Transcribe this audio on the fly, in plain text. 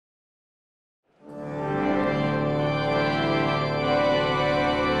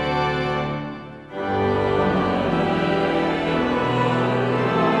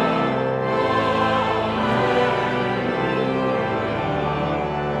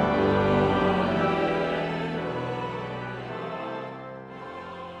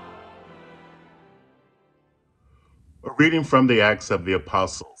Reading from the Acts of the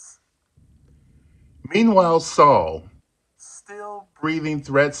Apostles. Meanwhile, Saul, still breathing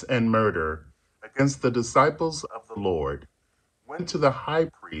threats and murder against the disciples of the Lord, went to the high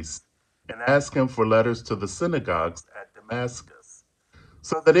priest and asked him for letters to the synagogues at Damascus,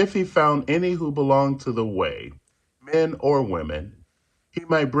 so that if he found any who belonged to the way, men or women, he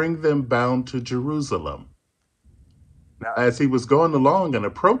might bring them bound to Jerusalem. Now, as he was going along and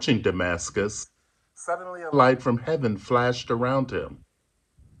approaching Damascus, suddenly a light from heaven flashed around him.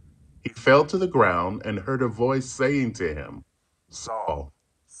 He fell to the ground and heard a voice saying to him, "Saul,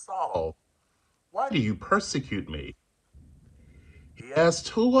 Saul, why do you persecute me?" He asked,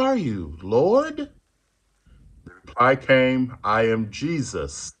 "Who are you, Lord?" The reply came, "I am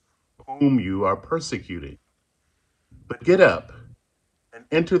Jesus, whom you are persecuting. But get up and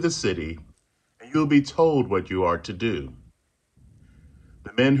enter the city, and you'll be told what you are to do."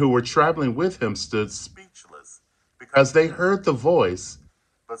 The men who were traveling with him stood speechless because they heard the voice,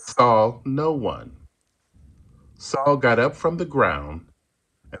 but saw no one. Saul got up from the ground,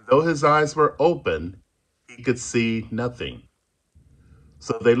 and though his eyes were open, he could see nothing.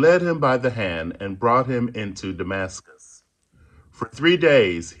 So they led him by the hand and brought him into Damascus. For 3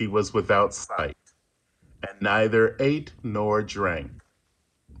 days he was without sight, and neither ate nor drank.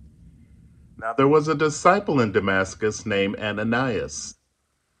 Now there was a disciple in Damascus named Ananias.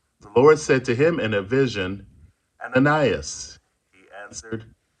 The Lord said to him in a vision, "Ananias." He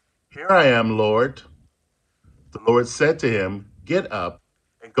answered, "Here I am, Lord." The Lord said to him, "Get up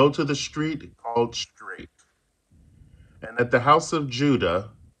and go to the street called Straight, and at the house of Judas,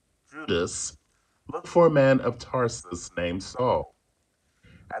 look for a man of Tarsus named Saul.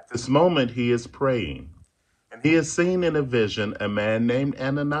 At this moment he is praying, and he has seen in a vision a man named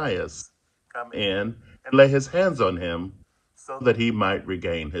Ananias come in and lay his hands on him so that he might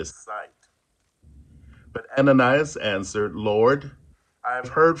regain his sight." But Ananias answered, "Lord, I have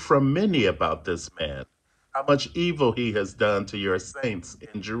heard from many about this man, how much evil he has done to your saints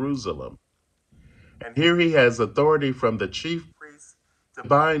in Jerusalem. And here he has authority from the chief priests to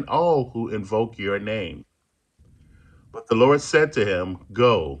bind all who invoke your name." But the Lord said to him,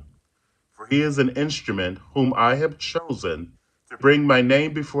 "Go, for he is an instrument whom I have chosen to bring my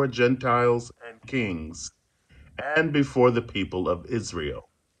name before Gentiles and kings, and before the people of Israel.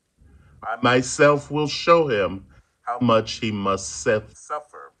 I myself will show him how much he must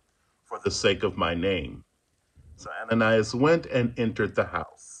suffer for the sake of my name." So Ananias went and entered the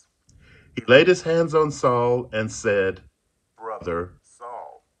house. He laid his hands on Saul and said, "Brother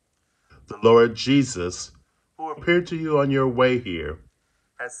Saul, the Lord Jesus, who appeared to you on your way here,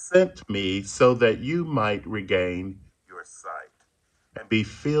 has sent me so that you might regain your sight and be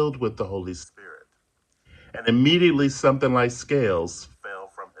filled with the Holy Spirit." And immediately something like scales fell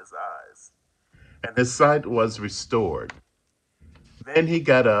from his eyes, and his sight was restored. Then he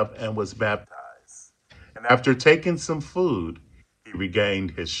got up and was baptized, and after taking some food, he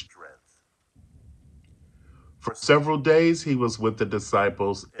regained his strength. For several days he was with the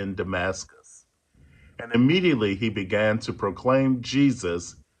disciples in Damascus, and immediately he began to proclaim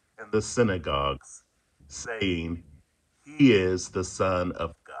Jesus in the synagogues, saying, "He is the Son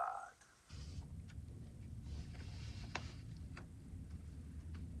of God."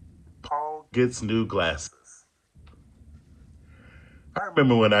 Paul gets new glasses. I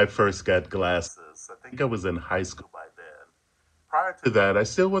remember when I first got glasses. I think I was in high school by then. Prior to that, I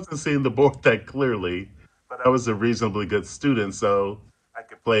still wasn't seeing the board that clearly, but I was a reasonably good student, so I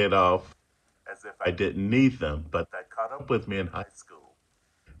could play it off as if I didn't need them. But that caught up with me in high school.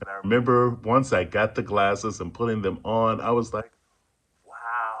 And I remember once I got the glasses and putting them on, I was like,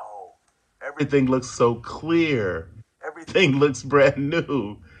 wow, everything looks so clear. Everything looks brand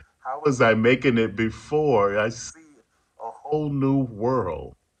new. How was I making it before? I see a whole new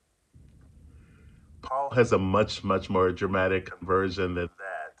world. Paul has a much, much more dramatic conversion than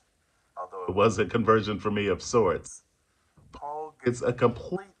that, although it was a conversion for me of sorts. Paul gets a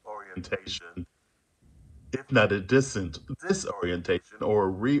complete orientation, if not a disorientation or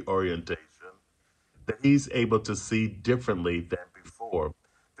a reorientation, that he's able to see differently than before.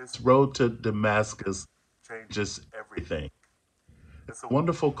 This road to Damascus changes everything. It's a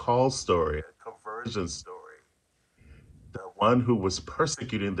wonderful call story, a conversion story. The one who was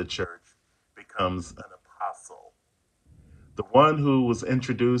persecuting the church becomes an apostle. The one who was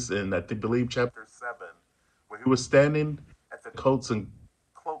introduced in, I think, believe, chapter 7, where he was standing at the coats and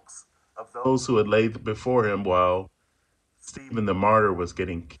cloaks of those who had laid before him while Stephen the martyr was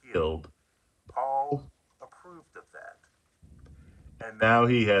getting killed. Paul approved of that. And now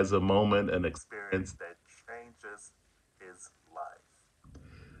he has a moment, an experience that changes his life.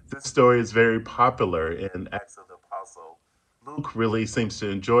 This story is very popular in Acts of the apostle Luke really seems to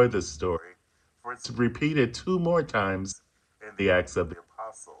enjoy this story, for it's repeated two more times in the Acts of the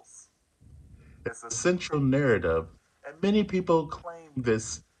Apostles. It's a central narrative, and many people claim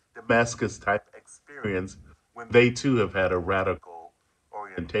this Damascus type experience when they too have had a radical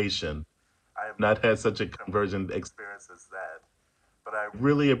orientation. I have not had such a conversion experience as that, but I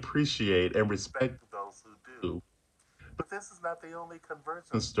really appreciate and respect those who do. But this is not the only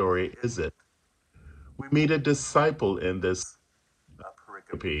conversion story, is it? We meet a disciple in this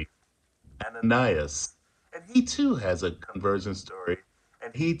pericope, Ananias, and he too has a conversion story,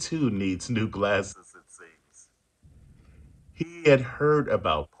 and he too needs new glasses, it seems. He had heard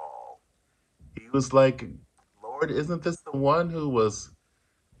about Paul. He was like, Lord, isn't this the one who was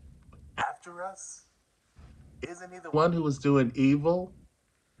after us? Isn't he the one who was doing evil?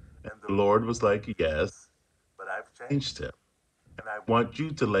 And the Lord was like, yes, but I've changed him, and I want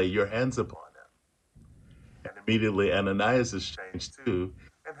you to lay your hands upon him. And immediately Ananias is changed too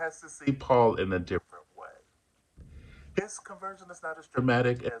and has to see Paul in a different way. His conversion is not as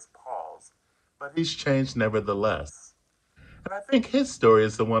dramatic as Paul's, but he's changed nevertheless. And I think his story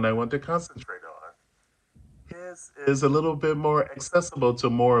is the one I want to concentrate on. His is a little bit more accessible to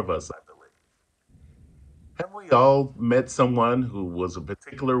more of us, I believe. Have we all met someone who was a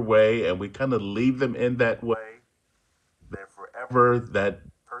particular way and we kind of leave them in that way? They're forever that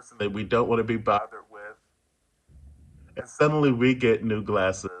person that we don't want to be bothered with. And suddenly we get new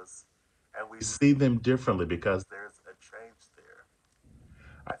glasses and we see them differently because there's a change there.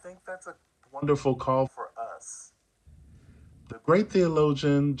 I think that's a wonderful call for us. The great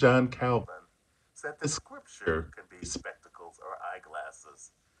theologian John Calvin said that scripture can be spectacles or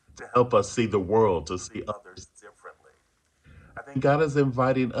eyeglasses to help us see the world, to see others differently. I think God is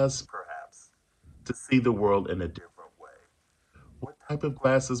inviting us, perhaps, to see the world in a different way. What type of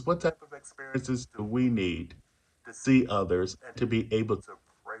glasses, what type of experiences do we need to see others and to be able to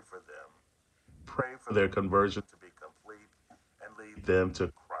pray for them? Pray for their conversion to be complete and lead them to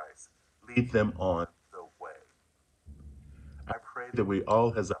Christ. Lead them on the way. I pray that we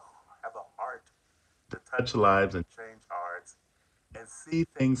all have a heart to touch lives and change hearts and see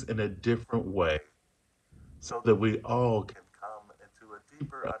things in a different way so that we all can come into a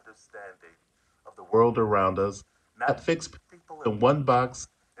deeper understanding of the world around us, not fix people in one box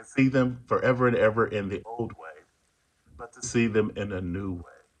and see them forever and ever in the old way, but to see them in a new way.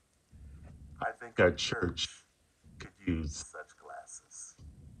 I think our church could use such